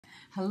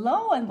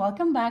Hello and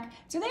welcome back.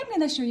 Today I'm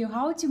going to show you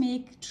how to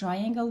make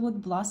triangle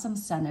with blossom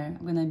center.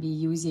 I'm going to be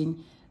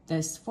using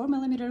this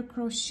 4mm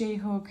crochet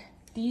hook,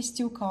 these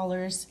two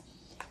colors.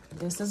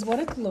 This is what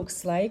it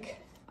looks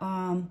like.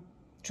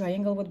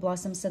 Triangle with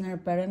blossom center,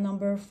 pattern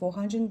number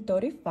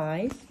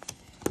 435.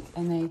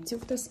 And I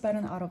took this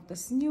pattern out of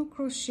this new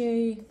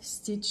crochet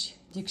stitch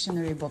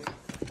dictionary book.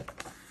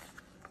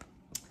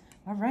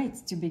 All right,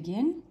 to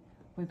begin,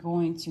 we're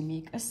going to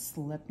make a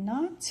slip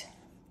knot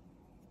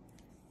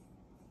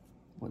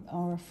with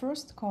our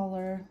first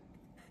color,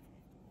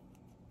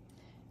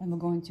 and we're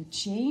going to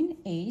chain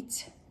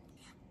 8.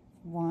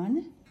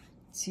 1,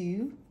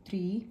 2,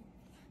 3,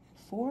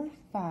 4,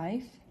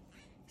 5,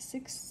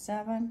 6,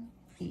 7,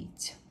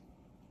 8,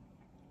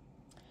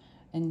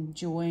 and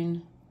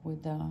join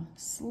with a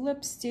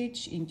slip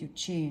stitch into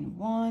chain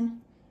 1,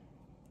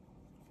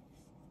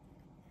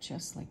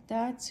 just like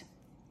that.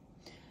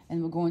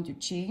 And we're going to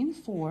chain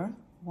 4.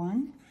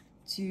 1,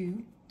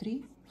 2,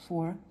 3,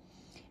 4.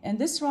 And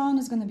this round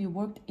is going to be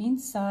worked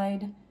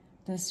inside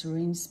this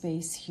ring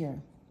space here.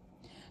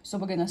 So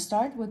we're going to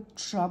start with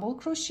treble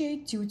crochet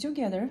 2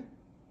 together,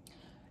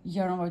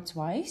 yarn over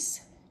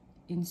twice,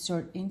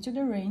 insert into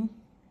the ring,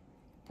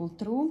 pull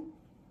through,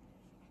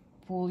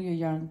 pull your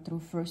yarn through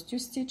first 2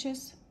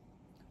 stitches,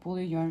 pull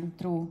your yarn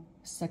through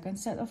second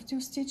set of 2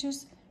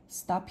 stitches,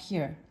 stop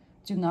here.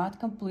 Do not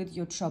complete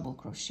your treble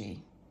crochet.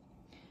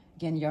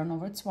 Again, yarn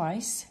over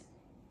twice,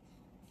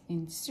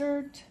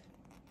 insert,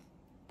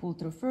 pull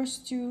through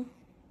first 2,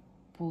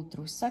 pull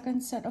through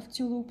second set of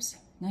 2 loops.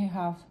 Now you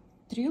have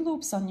 3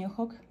 loops on your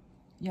hook,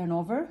 yarn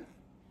over,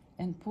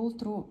 and pull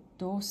through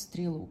those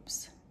 3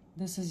 loops.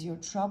 This is your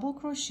treble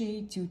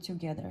crochet 2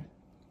 together.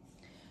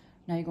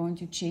 Now you're going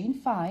to chain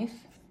 5.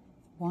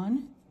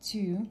 1,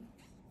 2,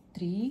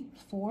 3,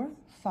 4,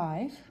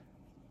 5.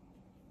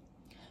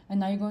 And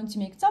now you're going to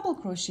make double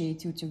crochet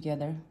 2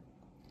 together.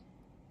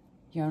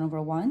 Yarn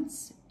over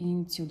once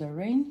into the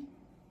ring,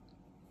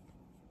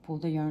 pull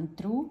the yarn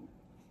through,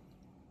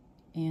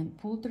 and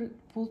pull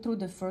through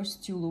the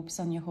first 2 loops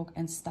on your hook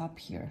and stop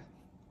here.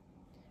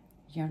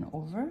 Yarn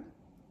over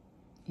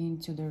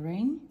into the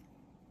ring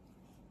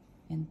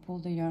and pull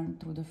the yarn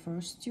through the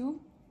first 2.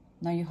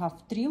 Now you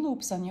have 3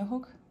 loops on your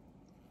hook,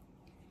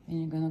 and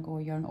you're gonna go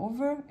yarn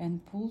over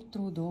and pull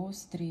through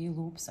those 3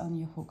 loops on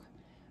your hook.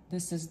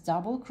 This is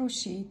double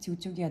crochet 2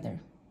 together.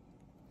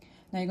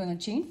 Now you're gonna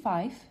chain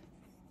 5.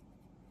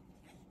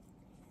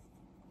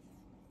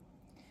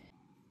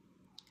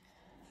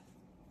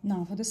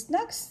 Now for this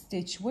next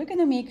stitch, we're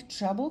gonna make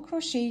treble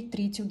crochet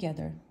 3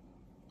 together.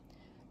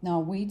 Now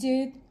we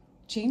did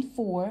chain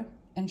 4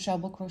 and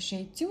treble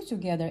crochet 2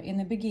 together in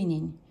the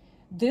beginning.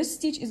 This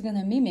stitch is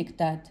gonna mimic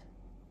that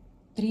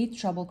 3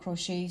 treble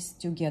crochets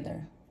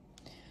together.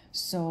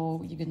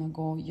 So you're gonna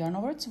go yarn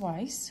over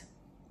twice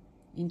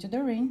into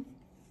the ring,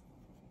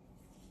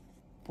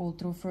 pull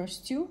through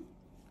first 2,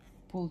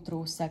 pull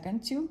through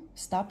second 2,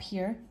 stop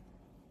here,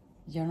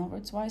 yarn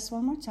over twice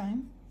one more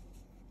time,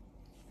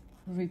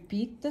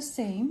 repeat the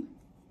same,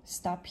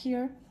 stop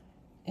here,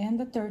 and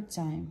the third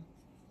time,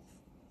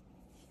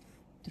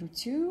 through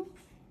 2,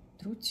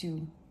 through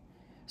 2.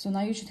 So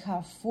now you should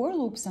have 4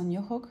 loops on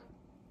your hook.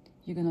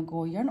 You're gonna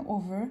go yarn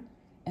over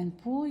and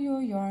pull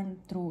your yarn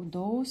through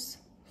those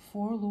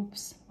 4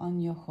 loops on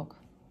your hook.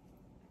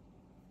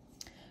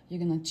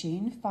 You're gonna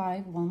chain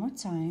 5 one more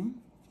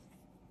time,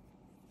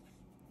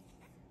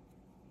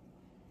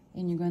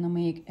 and you're gonna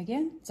make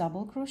again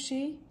double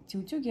crochet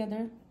 2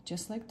 together,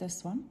 just like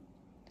this one.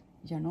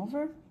 Yarn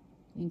over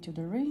into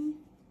the ring,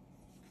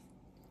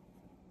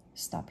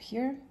 stop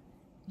here,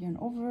 yarn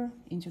over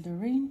into the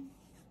ring,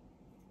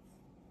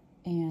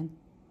 and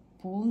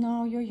pull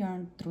now your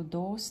yarn through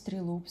those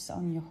 3 loops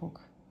on your hook,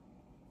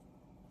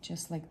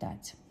 just like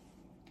that.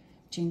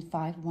 Chain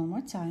 5 one more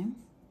time.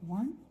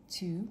 1,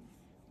 2,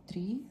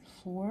 3,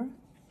 4,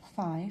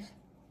 5.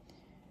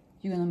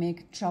 You're gonna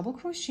make treble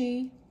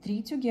crochet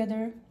 3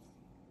 together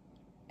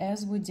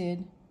as we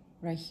did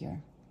right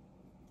here.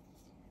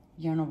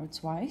 Yarn over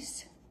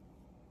twice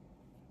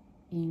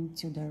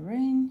into the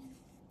ring,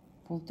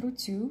 pull through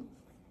 2,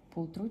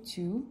 pull through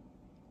 2,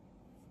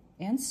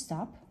 and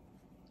stop.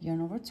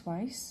 Yarn over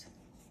twice,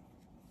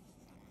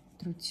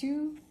 through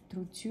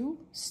 2,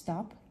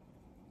 stop.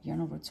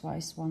 Yarn over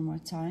twice one more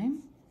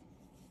time,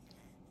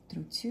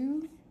 through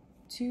 2,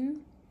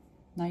 2.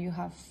 Now you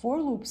have 4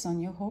 loops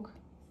on your hook.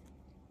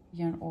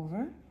 Yarn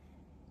over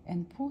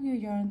and pull your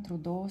yarn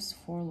through those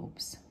 4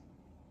 loops.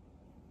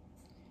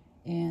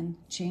 And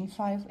chain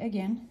 5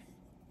 again,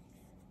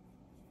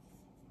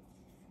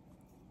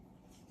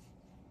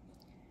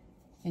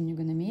 and you're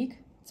gonna make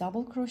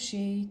double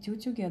crochet 2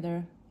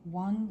 together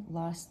one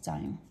last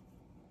time.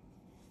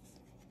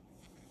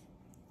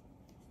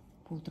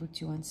 Pull through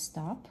 2 and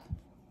stop,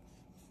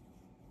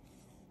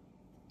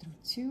 through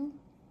 2,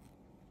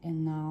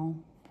 and now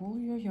pull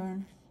your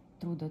yarn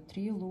through the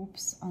 3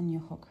 loops on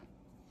your hook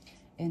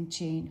and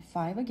chain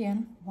 5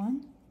 again.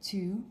 1,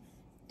 2,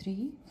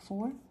 3,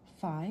 4,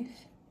 5,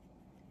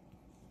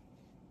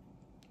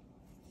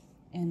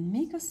 and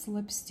make a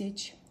slip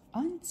stitch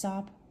on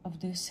top of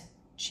this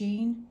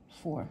chain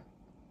 4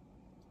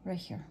 right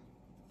here.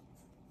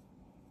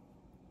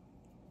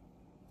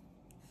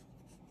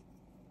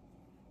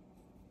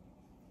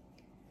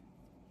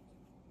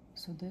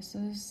 So this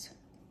is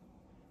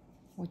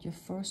what your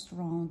first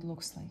round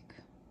looks like.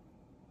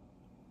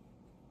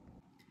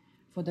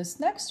 For this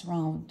next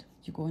round,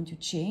 you're going to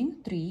chain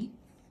 3,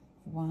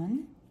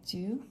 1,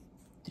 2,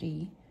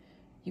 3.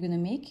 You're going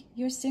to make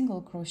your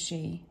single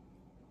crochet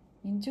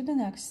into the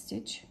next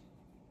stitch,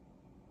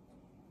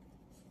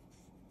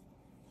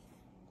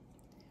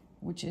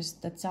 which is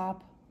the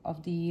top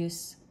of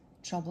these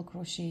treble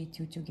crochet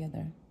 2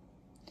 together.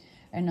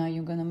 And now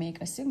you're going to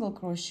make a single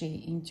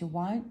crochet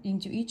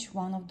into each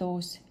one of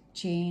those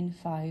chain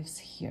 5s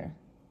here.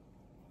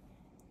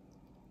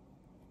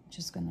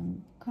 Just gonna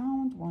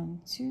count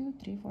 1, 2,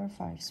 3, 4,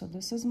 5. So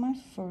this is my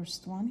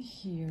first one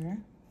here.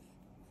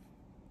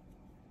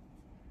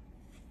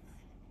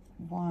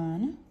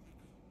 1,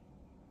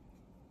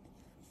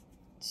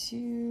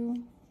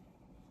 2,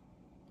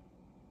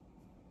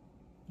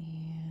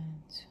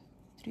 and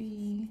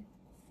 3,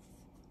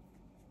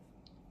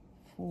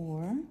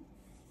 4,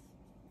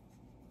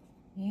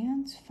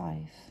 and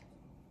 5.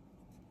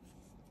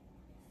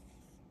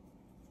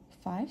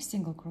 5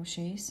 single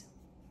crochets.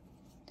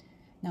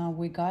 Now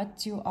we got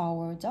to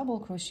our double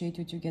crochet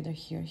 2 together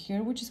here.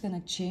 Here we're just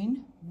gonna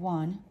chain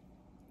 1,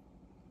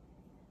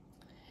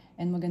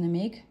 and we're gonna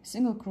make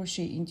single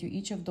crochet into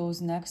each of those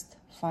next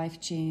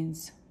 5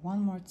 chains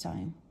one more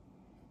time.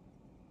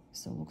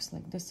 So it looks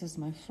like this is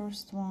my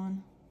first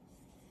one.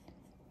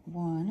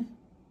 1,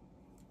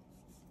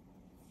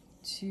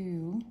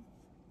 2,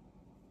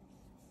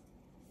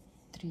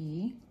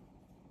 3,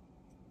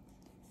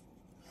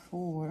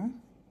 4,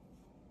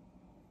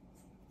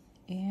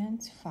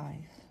 and 5.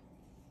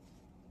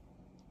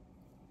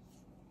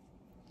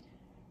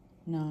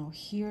 Now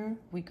here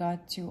we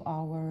got to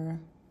our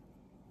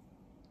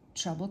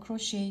treble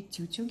crochet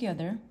 2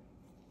 together.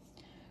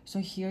 So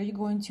here you're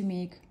going to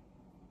make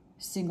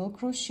single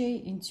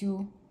crochet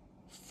into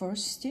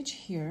first stitch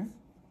here.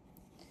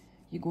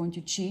 You're going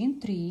to chain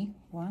 3,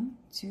 1,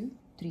 2,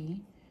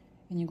 3,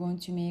 and you're going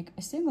to make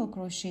a single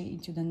crochet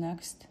into the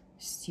next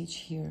stitch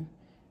here,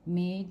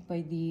 made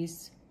by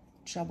these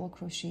treble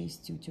crochets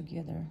 2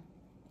 together,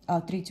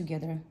 3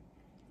 together.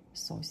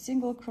 So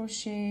single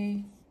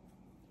crochet,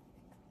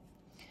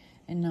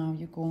 and now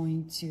you're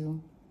going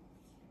to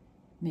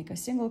make a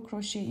single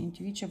crochet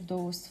into each of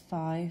those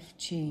 5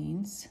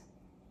 chains.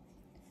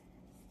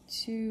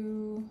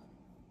 2,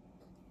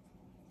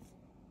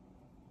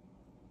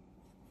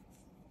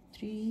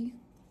 3,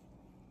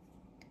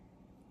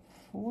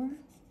 4,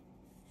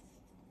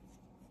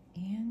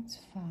 and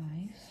 5.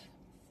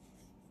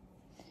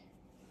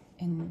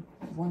 And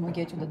when we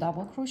get to the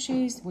double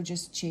crochets, we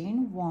just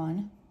chain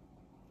 1,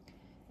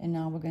 and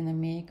now we're gonna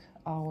make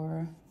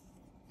our,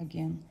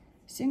 again,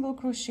 single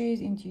crochets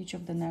into each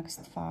of the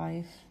next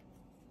 5.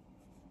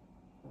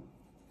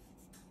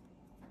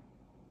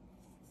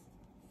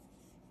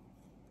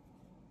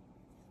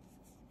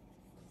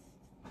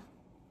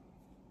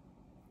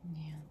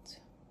 And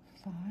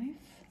 5.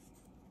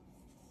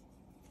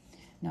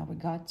 Now we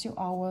got to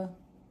our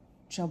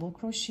treble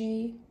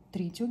crochet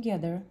 3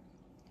 together.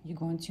 You're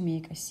going to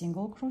make a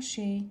single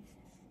crochet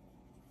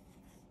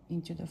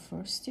into the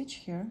first stitch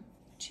here,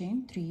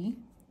 chain 3,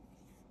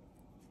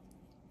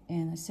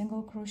 and a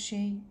single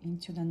crochet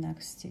into the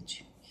next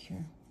stitch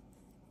here.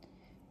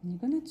 And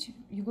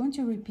you're going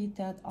to repeat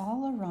that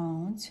all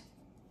around.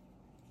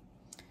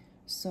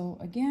 So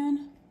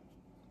again,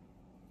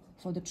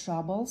 for the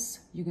trebles,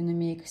 you're going to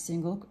make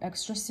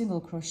extra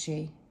single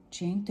crochet,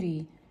 chain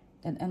 3,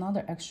 then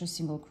another extra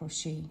single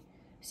crochet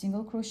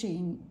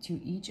into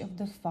each of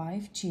the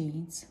 5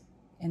 chains,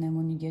 and then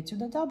when you get to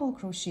the double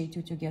crochet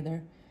 2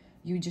 together,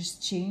 you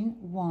just chain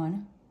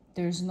 1.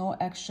 There's no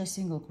extra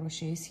single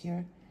crochets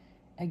here.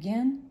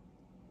 Again,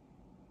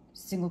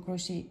 single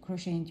crochet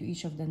into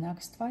each of the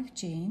next 5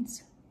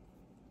 chains.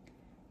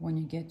 When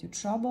you get to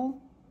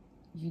treble,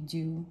 you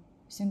do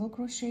single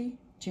crochet,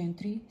 chain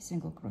 3,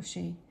 single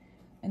crochet,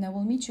 and I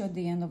will meet you at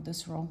the end of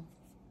this row.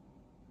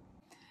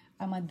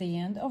 I'm at the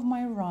end of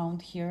my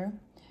round here,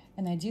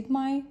 and I did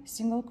my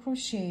single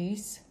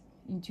crochets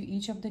into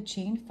each of the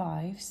chain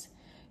 5s.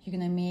 You're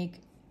gonna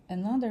make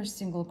another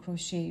single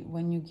crochet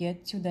when you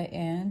get to the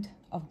end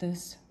of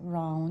this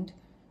round,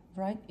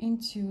 right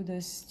into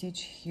this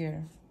stitch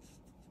here.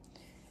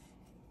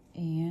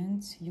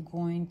 And you're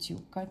going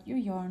to cut your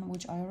yarn,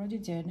 which I already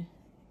did,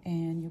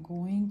 and you're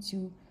going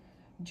to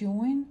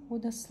join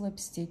with a slip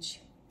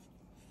stitch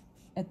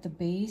at the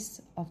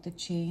base of the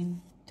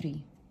chain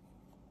 3,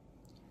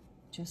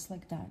 just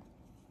like that.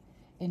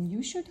 And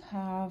you should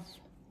have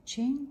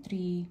chain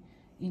 3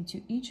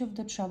 into each of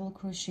the treble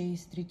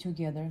crochets 3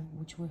 together,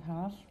 which we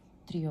have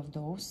 3 of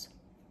those,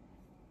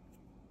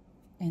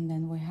 and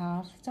then we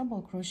have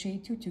double crochet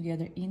 2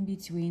 together in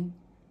between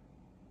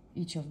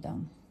each of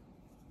them.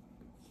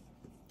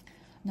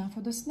 Now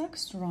for this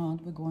next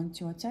round, we're going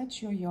to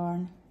attach your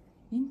yarn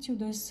into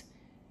this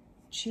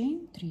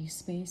chain 3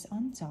 space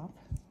on top,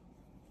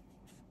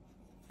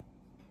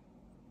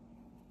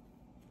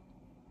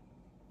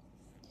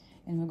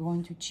 and we're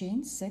going to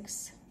chain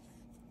 6,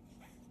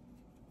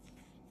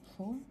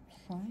 4,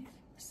 5,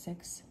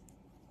 6,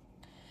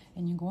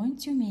 and you're going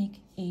to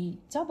make a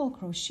double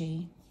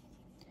crochet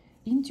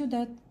into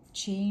that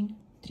chain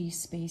 3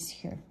 space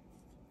here.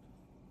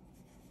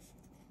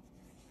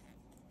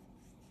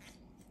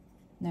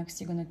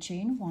 Next, you're going to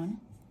chain 1,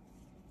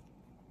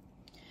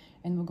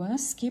 and we're going to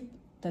skip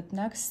that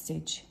next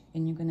stitch,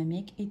 and you're going to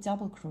make a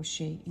double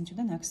crochet into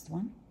the next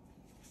one.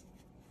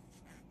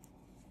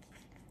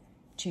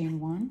 Chain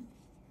 1,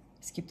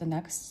 skip the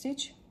next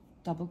stitch,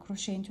 double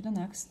crochet into the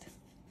next.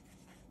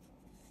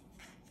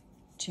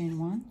 Chain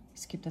 1,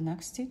 skip the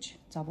next stitch,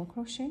 double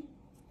crochet.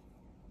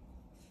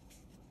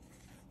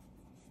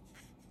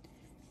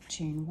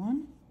 Chain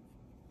 1,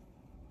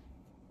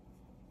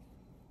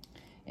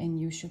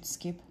 and you should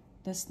skip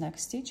this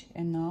next stitch,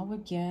 and now we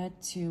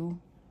get to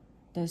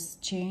this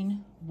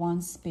chain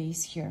 1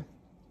 space here.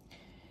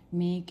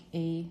 Make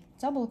a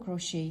double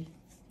crochet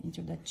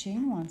into the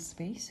chain 1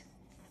 space,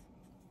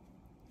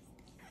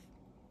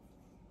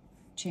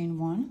 chain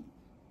 1,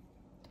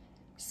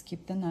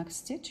 skip the next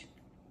stitch,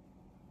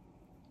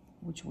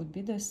 which would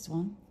be this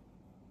one,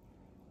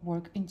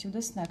 work into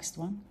this next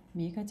one,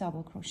 make a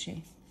double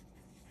crochet,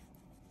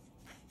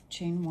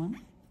 chain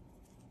 1,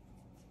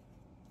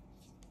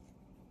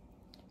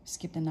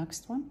 skip the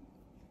next one,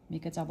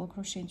 make a double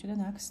crochet into the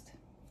next,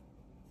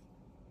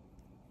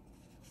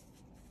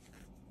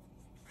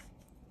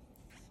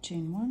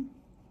 chain 1,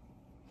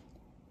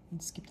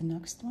 and skip the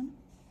next one,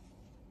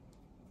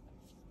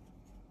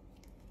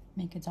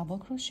 make a double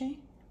crochet,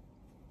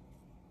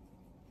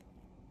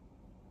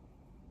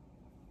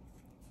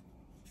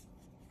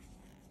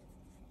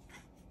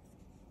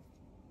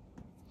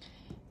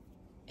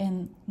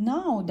 and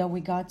now that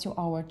we got to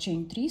our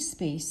chain 3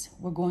 space,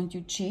 we're going to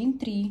chain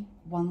 3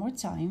 one more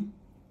time.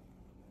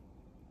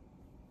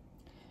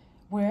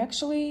 We're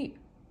actually,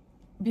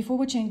 before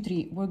we chain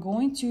 3, we're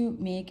going to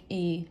make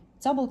a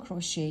double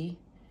crochet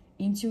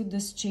into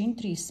this chain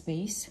 3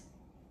 space,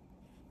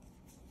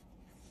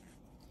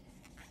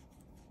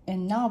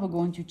 and now we're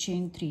going to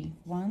chain 3,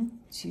 1,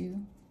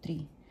 2,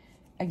 3.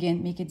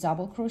 Again, make a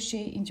double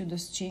crochet into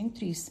this chain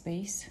 3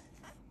 space,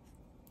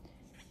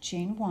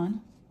 chain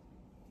 1,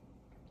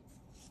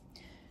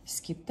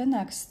 skip the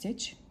next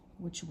stitch,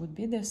 which would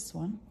be this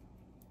one,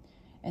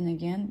 and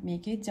again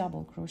make a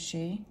double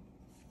crochet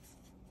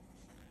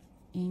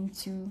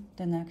into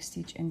the next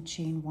stitch and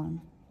chain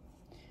 1.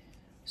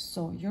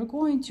 So you're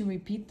going to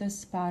repeat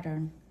this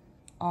pattern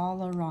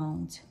all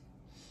around.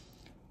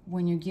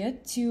 When you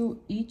get to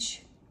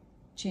each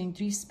chain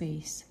 3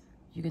 space,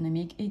 you're going to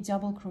make a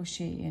double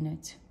crochet in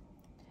it,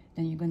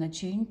 then you're going to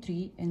chain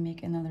 3 and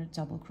make another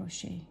double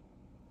crochet,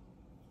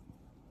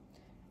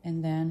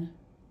 and then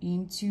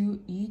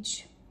into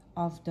each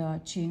of the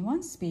chain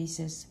 1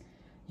 spaces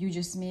you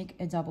just make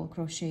a double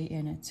crochet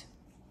in it.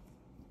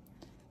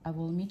 I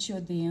will meet you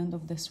at the end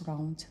of this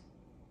round.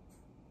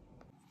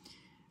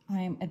 I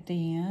am at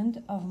the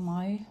end of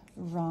my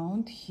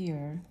round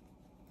here,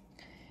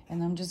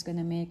 and I'm just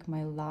gonna make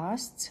my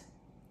last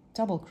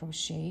double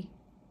crochet.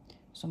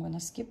 So I'm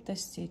gonna skip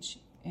this stitch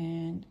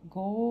and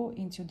go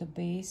into the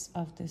base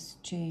of this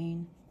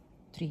chain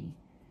 3.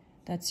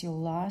 That's your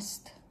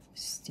last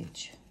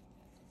stitch.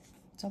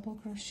 Double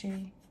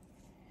crochet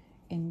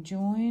and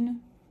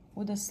join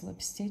with a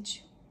slip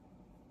stitch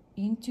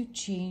into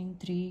chain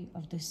 3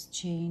 of this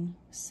chain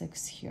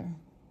 6 here.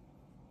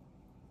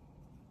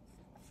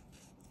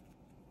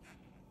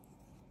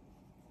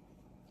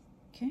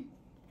 Okay,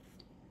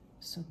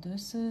 so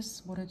this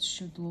is what it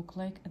should look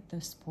like at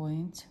this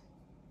point.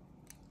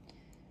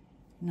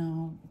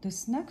 Now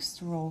this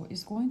next row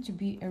is going to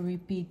be a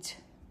repeat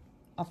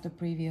of the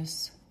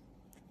previous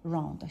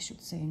round, I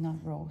should say,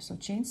 not row. So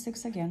chain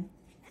 6 again,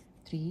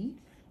 3,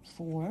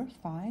 4,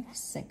 5,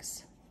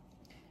 6.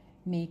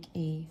 Make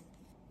a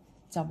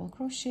double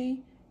crochet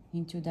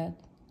into that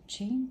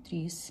chain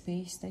 3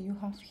 space that you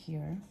have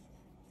here,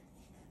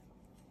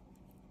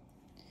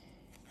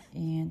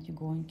 and you're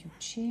going to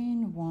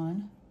chain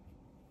 1,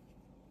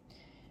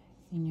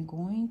 and you're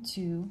going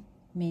to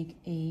make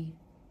a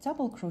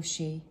double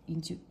crochet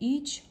into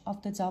each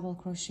of the double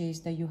crochets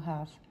that you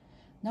have,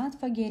 not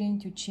forgetting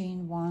to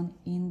chain 1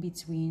 in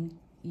between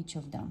each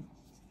of them.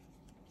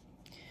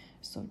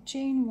 So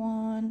chain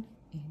 1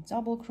 and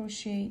double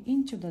crochet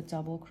into the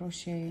double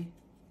crochet,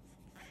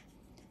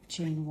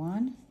 chain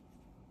 1,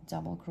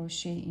 double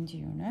crochet into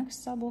your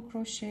next double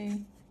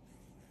crochet,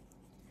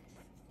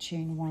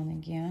 chain 1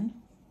 again,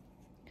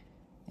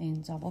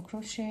 and double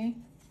crochet,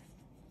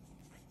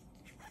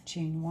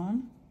 chain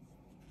 1,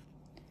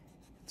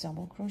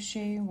 double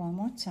crochet one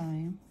more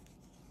time,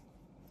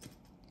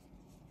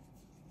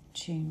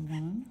 chain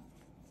 1,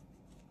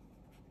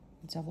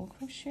 double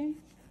crochet.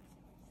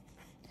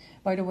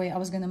 By the way, I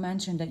was going to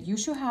mention that you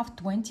should have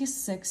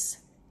 26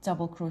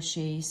 double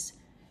crochets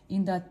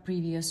in that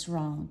previous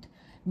round,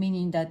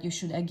 meaning that you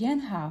should again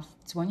have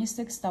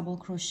 26 double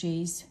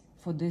crochets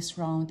for this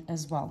round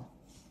as well.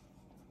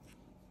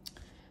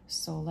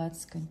 So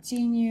let's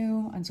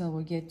continue until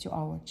we get to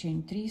our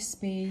chain 3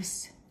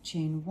 space,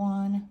 chain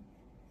 1,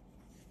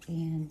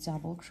 and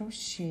double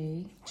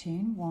crochet,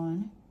 chain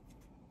 1,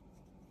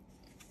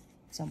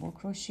 double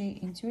crochet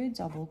into a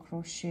double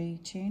crochet,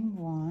 chain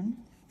 1,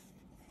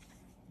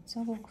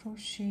 double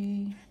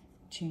crochet,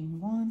 chain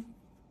 1,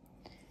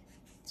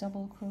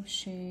 double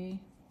crochet,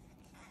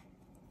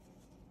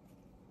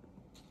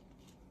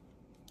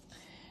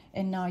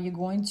 and now you're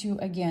going to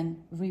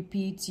again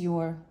repeat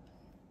your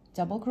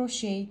double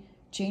crochet,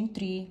 chain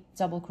 3,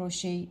 double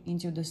crochet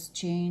into this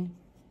chain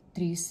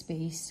 3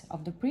 space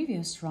of the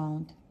previous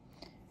round.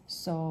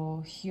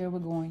 So here we're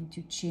going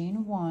to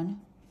chain 1,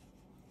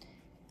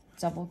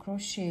 double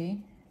crochet,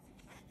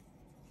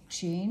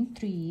 chain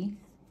 3,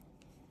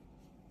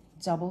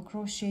 double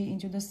crochet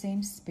into the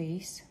same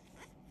space,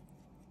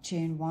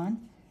 chain 1,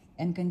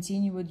 and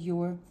continue with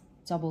your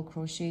double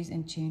crochets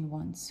and chain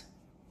 1s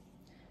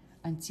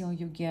until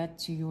you get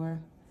to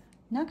your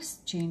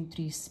next chain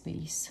 3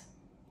 space,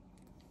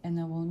 and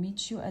I will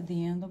meet you at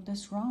the end of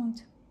this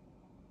round.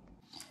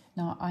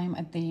 Now I'm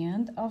at the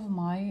end of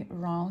my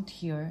round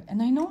here,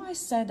 and I know I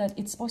said that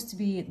it's supposed to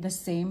be the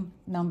same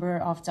number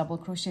of double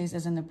crochets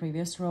as in the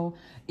previous row.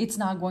 It's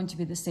not going to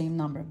be the same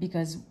number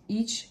because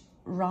each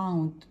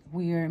round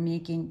we're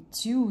making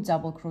 2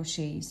 double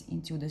crochets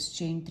into this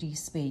chain 3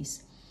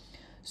 space.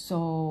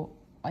 So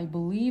I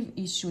believe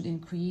it should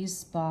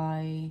increase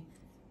by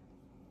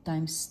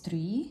times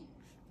 3.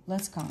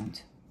 Let's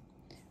count.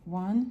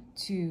 1,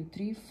 2,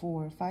 3,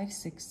 4, 5,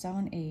 6,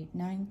 7, 8,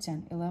 9,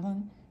 10,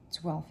 11,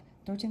 12,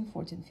 13,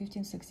 14,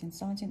 15, 16,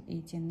 17,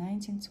 18,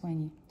 19,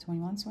 20,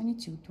 21,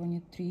 22,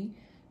 23,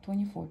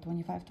 24,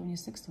 25,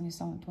 26,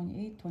 27,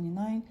 28,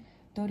 29,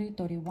 30,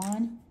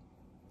 31.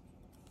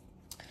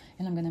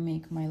 And I'm gonna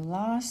make my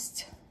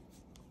last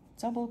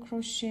double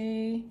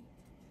crochet,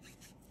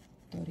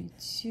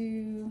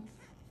 32.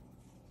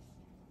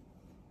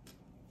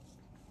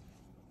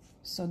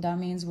 So that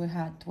means we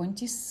had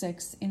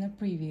 26 in the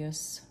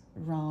previous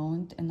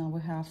round, and now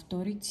we have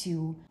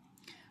 32.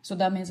 So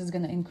that means it's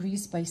gonna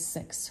increase by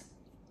 6.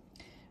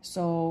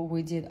 So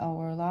we did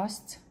our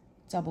last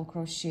double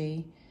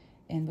crochet,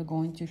 and we're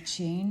going to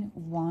chain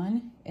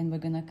 1, and we're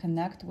gonna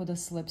connect with a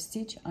slip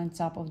stitch on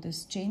top of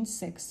this chain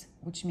 6,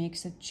 which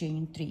makes it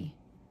chain 3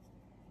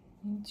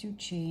 into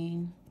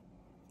chain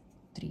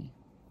 3.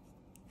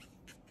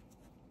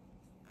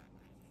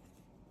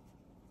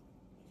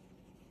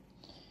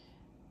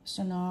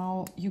 So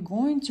now you're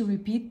going to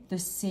repeat the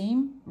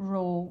same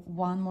row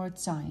one more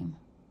time.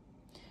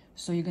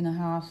 So you're gonna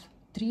have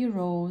 3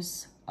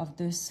 rows of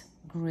this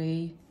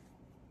gray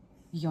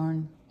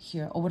yarn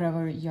here, or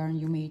whatever yarn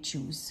you may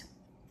choose.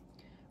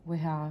 We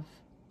have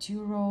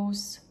 2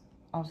 rows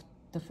of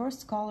the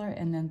first color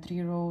and then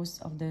 3 rows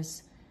of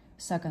this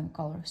second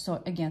color.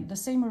 So again, the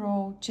same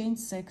row, chain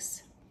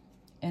 6,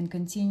 and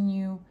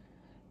continue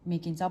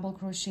making double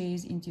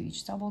crochets into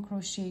each double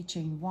crochet,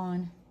 chain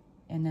 1,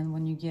 and then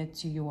when you get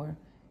to your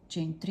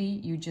chain 3,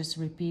 you just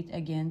repeat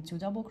again 2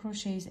 double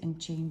crochets and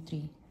chain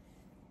 3.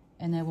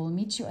 And I will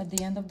meet you at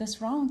the end of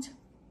this round.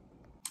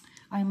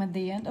 I'm at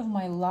the end of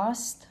my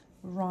last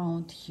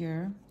round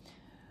here.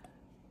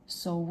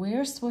 So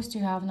we're supposed to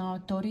have now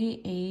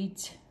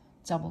 38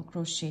 double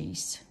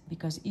crochets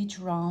because each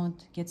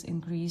round gets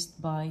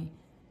increased by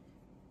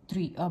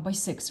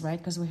 6, right?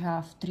 Because we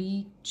have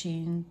 3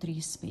 chain 3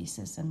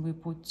 spaces, and we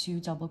put 2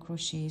 double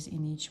crochets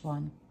in each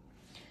one.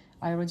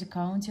 I already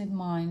counted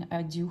mine.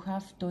 I do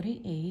have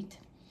 38,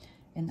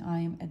 and I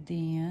am at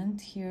the end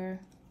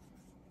here,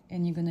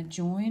 and you're gonna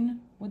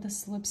join with a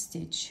slip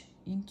stitch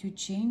into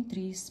chain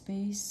 3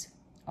 space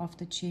of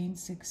the chain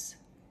 6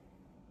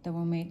 that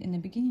were made in the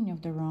beginning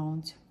of the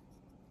round.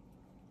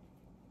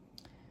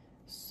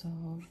 So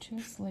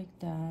just like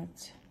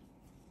that,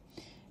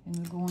 and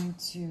we're going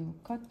to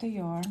cut the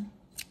yarn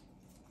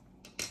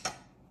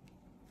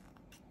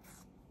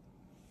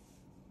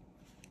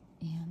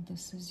and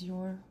this is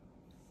your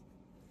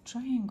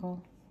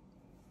triangle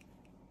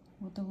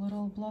with a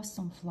little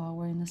blossom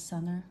flower in the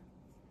center.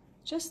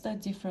 Just a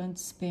different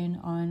spin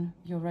on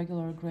your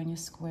regular granny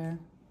square.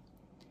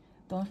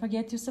 Don't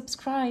forget to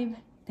subscribe.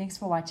 Thanks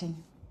for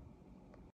watching.